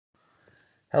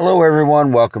Hello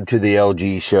everyone, welcome to the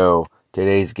LG Show.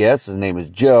 Today's guest, his name is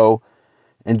Joe,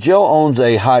 and Joe owns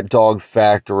a hot dog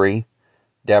factory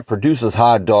that produces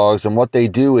hot dogs, and what they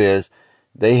do is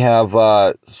they have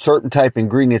certain type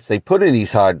ingredients they put in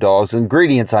these hot dogs.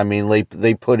 Ingredients, I mean,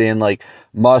 they put in like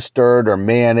mustard or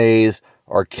mayonnaise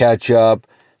or ketchup.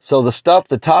 So the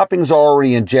toppings are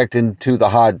already injected into the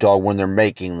hot dog when they're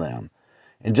making them.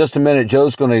 In just a minute,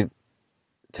 Joe's going to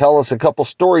tell us a couple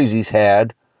stories he's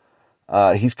had.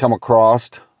 He's come across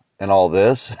and all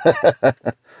this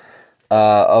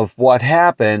of what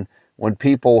happened when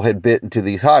people had bit into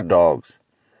these hot dogs.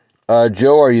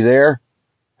 Joe, are you there?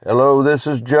 Hello, this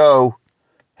is Joe.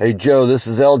 Hey, Joe, this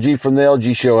is LG from the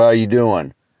LG Show. How you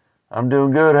doing? I'm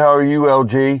doing good. How are you,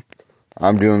 LG?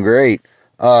 I'm doing great.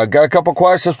 Got a couple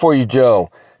questions for you,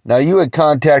 Joe. Now, you had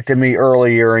contacted me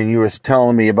earlier and you was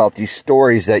telling me about these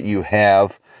stories that you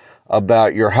have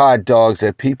about your hot dogs,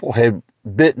 that people had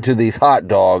bitten to these hot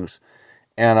dogs,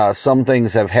 and some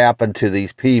things have happened to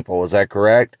these people. Is that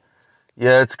correct?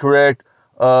 Yeah, it's correct.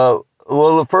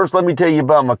 Well, first let me tell you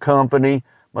about my company.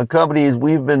 My company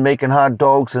we've been making hot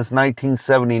dogs since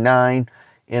 1979,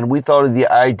 and we thought of the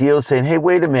idea of saying, hey,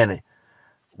 wait a minute,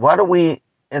 why don't we,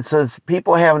 instead of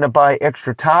people having to buy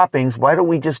extra toppings, why don't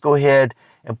we just go ahead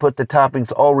and put the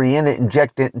toppings already in it,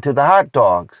 inject it into the hot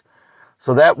dogs?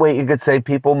 So that way you could save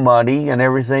people money and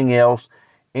everything else.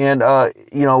 And,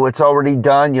 it's already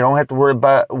done. You don't have to worry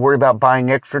about buying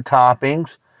extra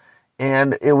toppings.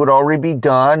 And it would already be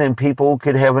done, and people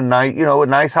could have a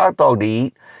nice hot dog to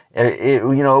eat. It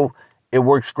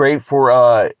works great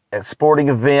for sporting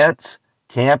events,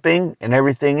 camping, and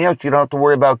everything else. You don't have to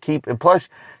worry about and plus,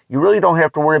 you really don't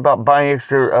have to worry about buying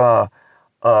extra,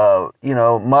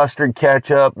 mustard,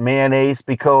 ketchup, mayonnaise,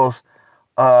 because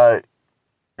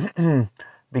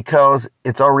because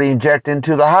it's already injected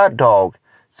into the hot dog.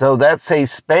 So that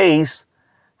saves space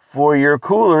for your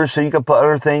cooler, so you can put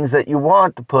other things that you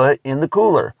want to put in the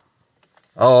cooler.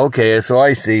 Oh, okay. So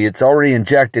I see. It's already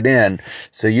injected in,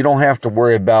 so you don't have to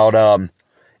worry about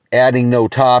adding no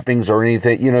toppings or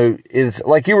anything. It's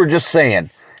like you were just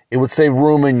saying. It would save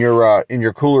room in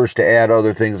your coolers to add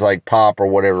other things like pop or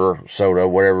whatever, soda,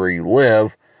 wherever you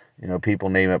live. People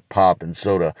name it pop and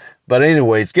soda. But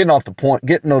anyways, getting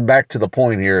back to the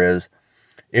point here is,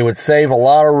 it would save a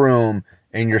lot of room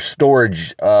in your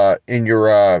storage, in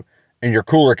your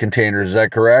cooler containers. Is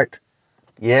that correct?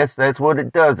 Yes, that's what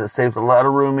it does. It saves a lot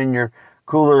of room in your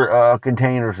cooler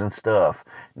containers and stuff.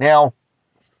 Now,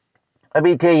 let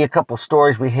me tell you a couple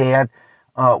stories we had.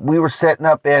 We were setting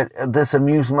up at this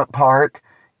amusement park,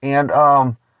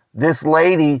 and this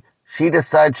lady, she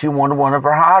decided she wanted one of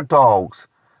her hot dogs.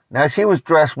 Now, she was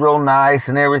dressed real nice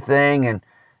and everything, and,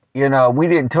 we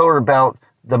didn't tell her about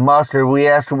the mustard. We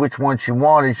asked her which one she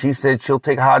wanted. She said she'll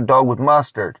take a hot dog with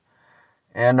mustard.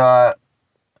 And,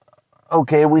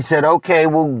 okay, we said, okay,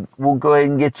 we'll go ahead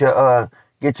and get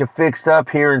you fixed up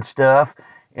here and stuff.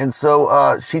 And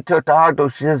so, she took the hot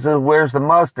dog. She says, where's the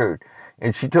mustard?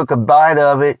 And she took a bite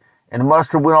of it, and the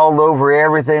mustard went all over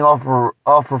everything,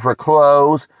 off of her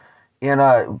clothes.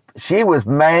 And, she was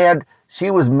mad.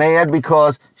 She was mad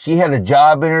because she had a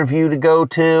job interview to go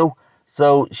to.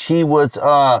 So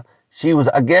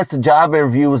I guess the job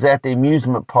interview was at the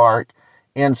amusement park.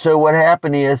 And so what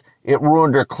happened is, it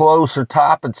ruined her clothes, her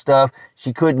top and stuff.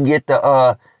 She couldn't get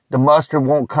the mustard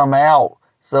won't come out.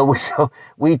 So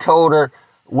we told her,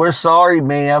 we're sorry,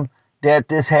 ma'am, that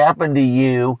this happened to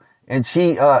you. And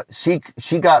she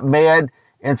got mad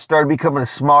and started becoming a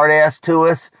smart ass to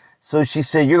us. So she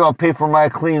said, you're going to pay for my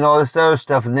clean, all this other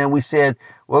stuff. And then we said,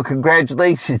 well,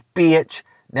 congratulations, bitch.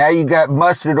 Now you got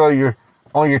mustard on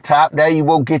your top. Now you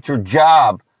won't get your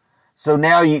job. So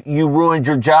now you ruined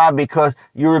your job because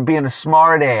you were being a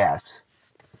smart ass.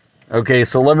 Okay,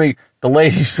 so the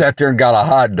lady sat there and got a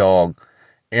hot dog,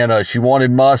 and she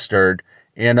wanted mustard,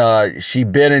 and she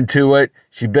bit into it.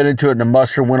 And the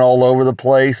mustard went all over the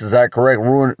place. Is that correct?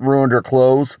 Ruined her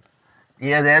clothes?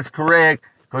 Yeah, that's correct,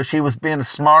 because she was being a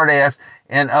smart ass.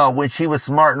 And when she was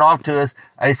smarting off to us,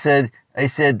 I said,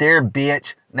 there,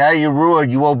 bitch, now you're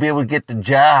ruined. You won't be able to get the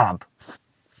job.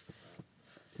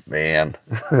 Man,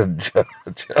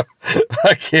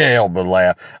 I can't help but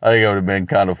laugh. I think it would have been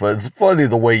kind of fun. It's funny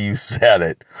the way you said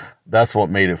it. That's what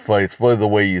made it funny. It's funny the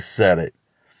way you said it.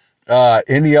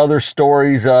 Any other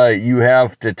stories you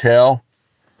have to tell?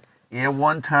 Yeah,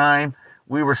 one time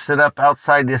we were set up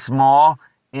outside this mall,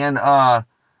 and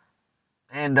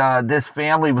this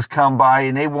family was come by,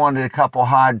 and they wanted a couple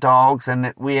hot dogs,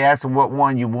 and we asked them what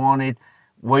one you wanted,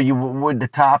 what the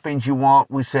toppings you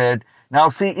want. We said, now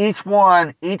see, each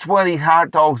one of these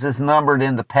hot dogs is numbered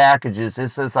in the packages. It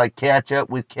says like ketchup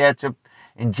with ketchup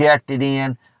injected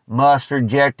in, mustard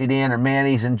injected in, or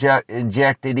mayonnaise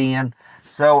injected in.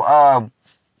 So,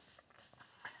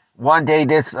 one day,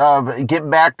 getting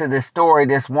back to this story,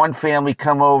 this one family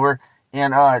come over,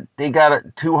 and they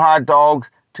got two hot dogs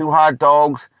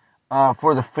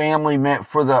for the family,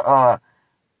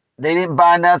 they didn't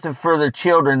buy nothing for their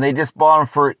children. They just bought them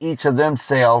for each of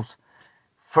themselves.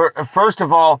 First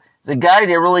of all, the guy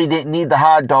that really didn't need the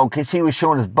hot dog because he was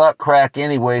showing his butt crack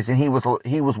anyways, and he was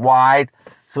wide,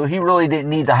 so he really didn't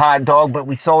need the hot dog. But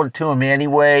we sold it to him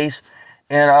anyways,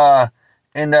 and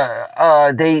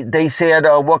they said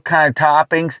what kind of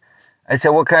toppings. I said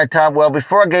what kind of toppings. Well,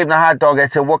 before I gave them the hot dog, I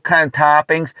said what kind of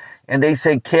toppings, and they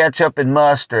said ketchup and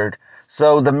mustard.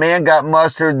 So the man got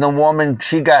mustard, and the woman,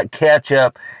 she got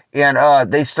ketchup. And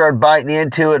they started biting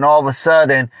into it, and all of a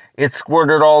sudden, it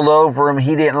squirted all over him.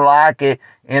 He didn't like it,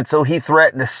 and so he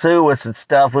threatened to sue us and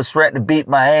stuff, was threatening to beat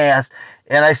my ass.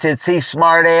 And I said, see,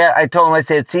 smart ass, I told him, I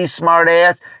said, see, smart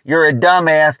ass, you're a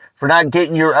dumbass for not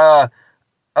getting your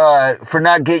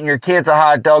kids a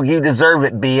hot dog. You deserve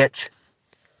it, bitch.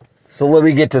 So let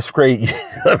me get this straight.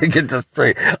 I can't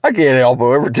help it.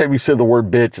 Every time you say the word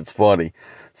bitch, it's funny.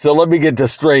 So let me get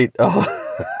this straight. A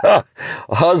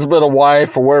husband, a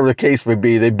wife, or whatever the case may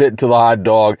be, they bit into the hot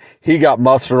dog. He got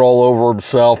mustard all over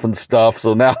himself and stuff.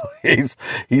 So now he's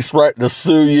threatening to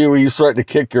sue you. He's threatening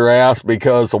to kick your ass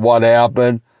because of what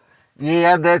happened.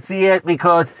 Yeah, that's it.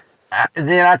 Because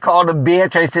then I called him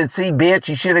bitch. I said, see, bitch,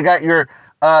 you should have got your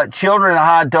children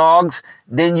hot dogs.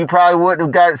 Then you probably wouldn't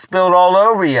have got it spilled all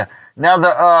over you. Now,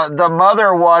 the mother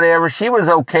or whatever, she was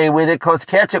okay with it because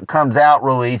ketchup comes out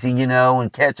real easy,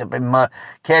 and ketchup and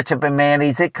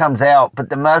mayonnaise, it comes out, but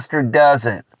the mustard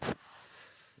doesn't.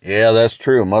 Yeah, that's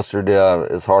true. Mustard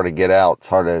is hard to get out. It's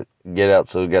hard to get out,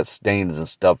 so it got stains and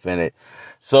stuff in it.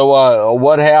 So,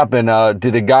 what happened?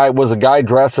 Was a guy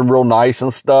dressing real nice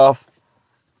and stuff?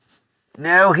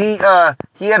 No, he had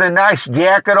a nice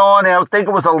jacket on. I think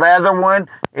it was a leather one,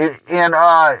 and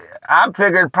I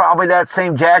figured probably that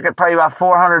same jacket, probably about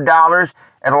 $400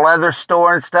 at a leather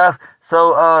store and stuff.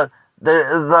 So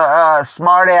the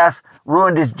smart ass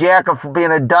ruined his jacket for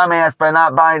being a dumbass by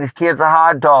not buying his kids a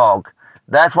hot dog.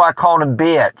 That's why I called him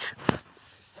bitch.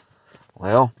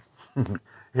 Well, I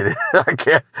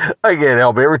can't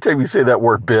help it. Every time you say that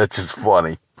word bitch, it's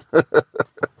funny.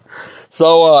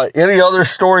 So, any other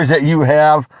stories that you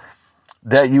have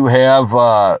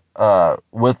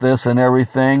with this and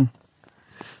everything?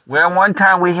 Well, one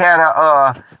time we had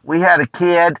a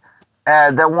kid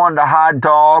that wanted a hot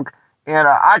dog, and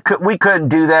we couldn't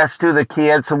do this to the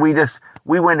kid, so we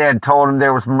went ahead and told him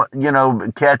there was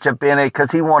ketchup in it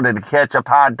because he wanted a ketchup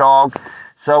hot dog.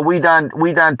 So we done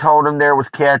told him there was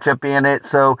ketchup in it,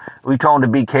 so we told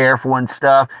him to be careful and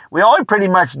stuff. We only pretty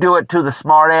much do it to the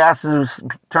smart asses who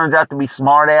turns out to be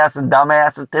smart ass and dumb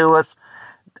asses to us.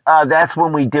 That's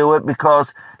when we do it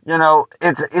because,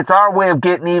 it's our way of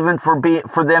getting even for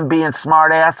them being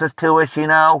smart asses to us,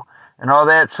 and all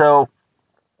that. So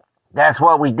that's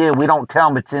what we do. We don't tell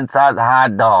them it's inside the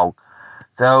hot dog.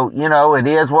 So, it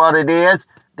is what it is.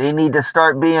 They need to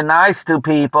start being nice to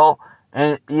people.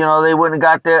 And, they wouldn't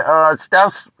have got their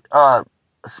stuff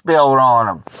spilled on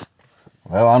them.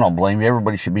 Well, I don't blame you.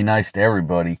 Everybody should be nice to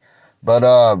everybody. But,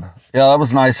 yeah, that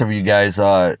was nice of you guys,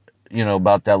 about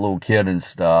that little kid and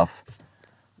stuff.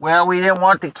 Well, we didn't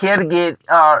want the kid to get,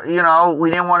 we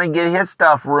didn't want to get his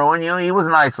stuff ruined. He was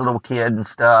a nice little kid and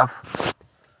stuff.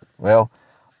 Well,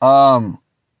 let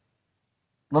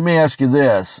me ask you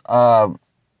this.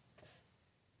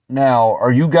 Now,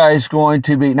 are you guys going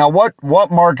to be... Now, what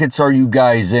markets are you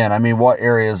guys in? I mean, what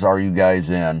areas are you guys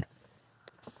in?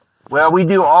 Well, we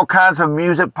do all kinds of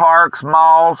music parks,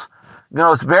 malls.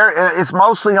 It's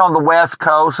mostly on the West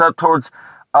Coast, up towards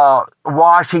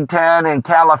Washington and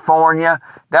California.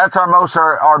 That's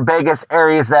our biggest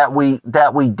areas that we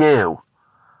do.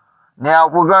 Now,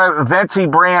 we're going to eventually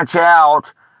branch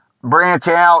out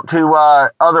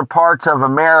to other parts of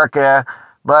America.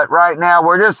 But right now,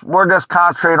 we're just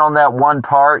concentrating on that one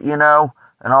part, and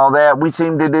all that. We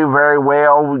seem to do very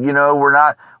well. We're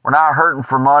not hurting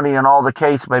for money and all the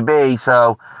case may be.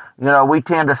 So, we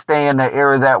tend to stay in the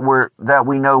area that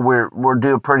we know we're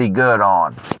doing pretty good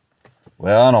on.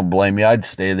 Well, I don't blame you. I'd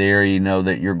stay there.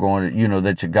 That you're going to,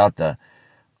 that you got the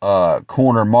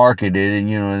corner marketed,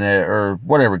 and or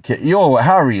whatever.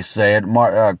 However you say it.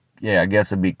 I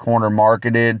guess it'd be corner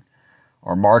marketed.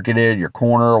 Or marketed, your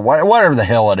corner, or whatever the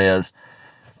hell it is.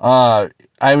 I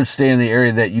would stay in the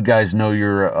area that you guys know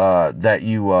that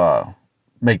you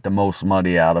make the most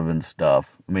money out of and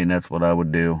stuff. I mean, that's what I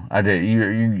would do.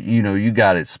 You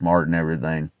got it smart and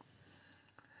everything.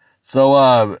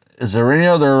 So, is there any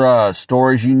other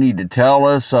stories you need to tell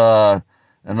us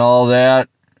and all that?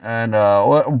 And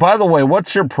by the way,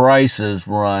 what's your prices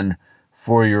run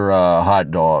for your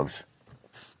hot dogs?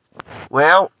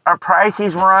 Well, our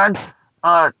prices run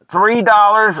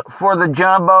 $3 for the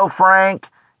jumbo Frank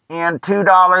and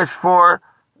 $2 for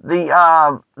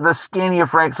the skinnier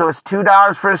Frank. So it's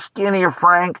 $2 for the skinnier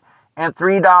Frank and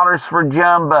 $3 for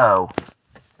jumbo.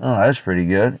 Oh, that's pretty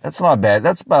good. That's not bad.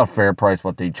 That's about a fair price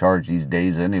what they charge these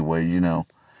days anyway, you know.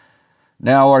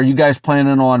 Now, are you guys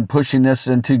planning on pushing this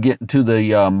into getting to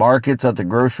the markets at the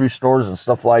grocery stores and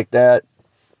stuff like that?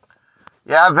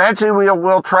 Yeah, eventually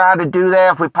we'll try to do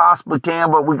that if we possibly can,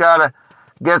 but we got to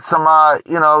get some,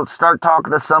 start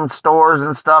talking to some stores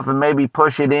and stuff and maybe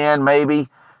push it in, maybe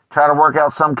try to work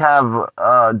out some kind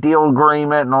of deal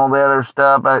agreement and all that other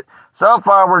stuff. But so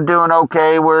far we're doing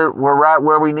okay. We're right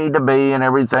where we need to be and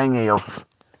everything else.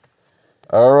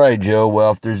 All right, Joe.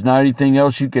 Well, if there's not anything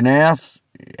else you can ask.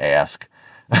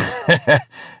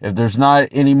 If there's not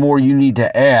any more you need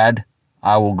to add,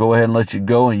 I will go ahead and let you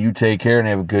go, and you take care and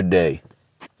have a good day.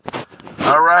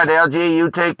 All right, LG,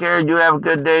 you take care and you have a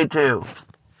good day too.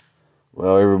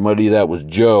 Well, everybody, that was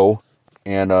Joe.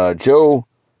 And Joe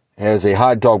has a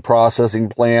hot dog processing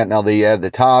plant. Now they add the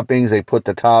toppings. They put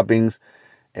the toppings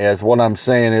as what I'm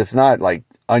saying. It's not like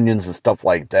onions and stuff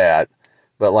like that,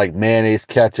 but like mayonnaise,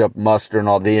 ketchup, mustard, and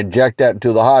all. They inject that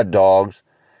into the hot dogs.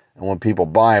 And when people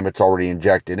buy them, it's already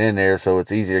injected in there, so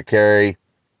it's easier to carry,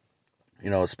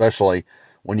 especially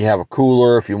when you have a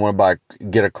cooler. If you want to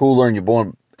get a cooler and you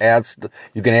want to add,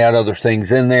 you can add other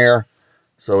things in there,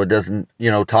 so it doesn't,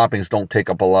 toppings don't take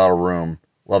up a lot of room.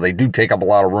 Well, they do take up a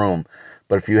lot of room,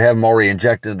 but if you have them already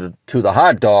injected to the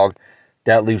hot dog,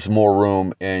 that leaves more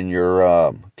room in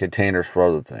your containers for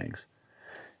other things.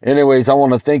 Anyways, I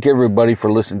want to thank everybody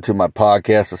for listening to my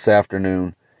podcast this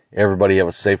afternoon. Everybody have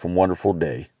a safe and wonderful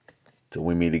day. Till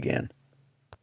we meet again.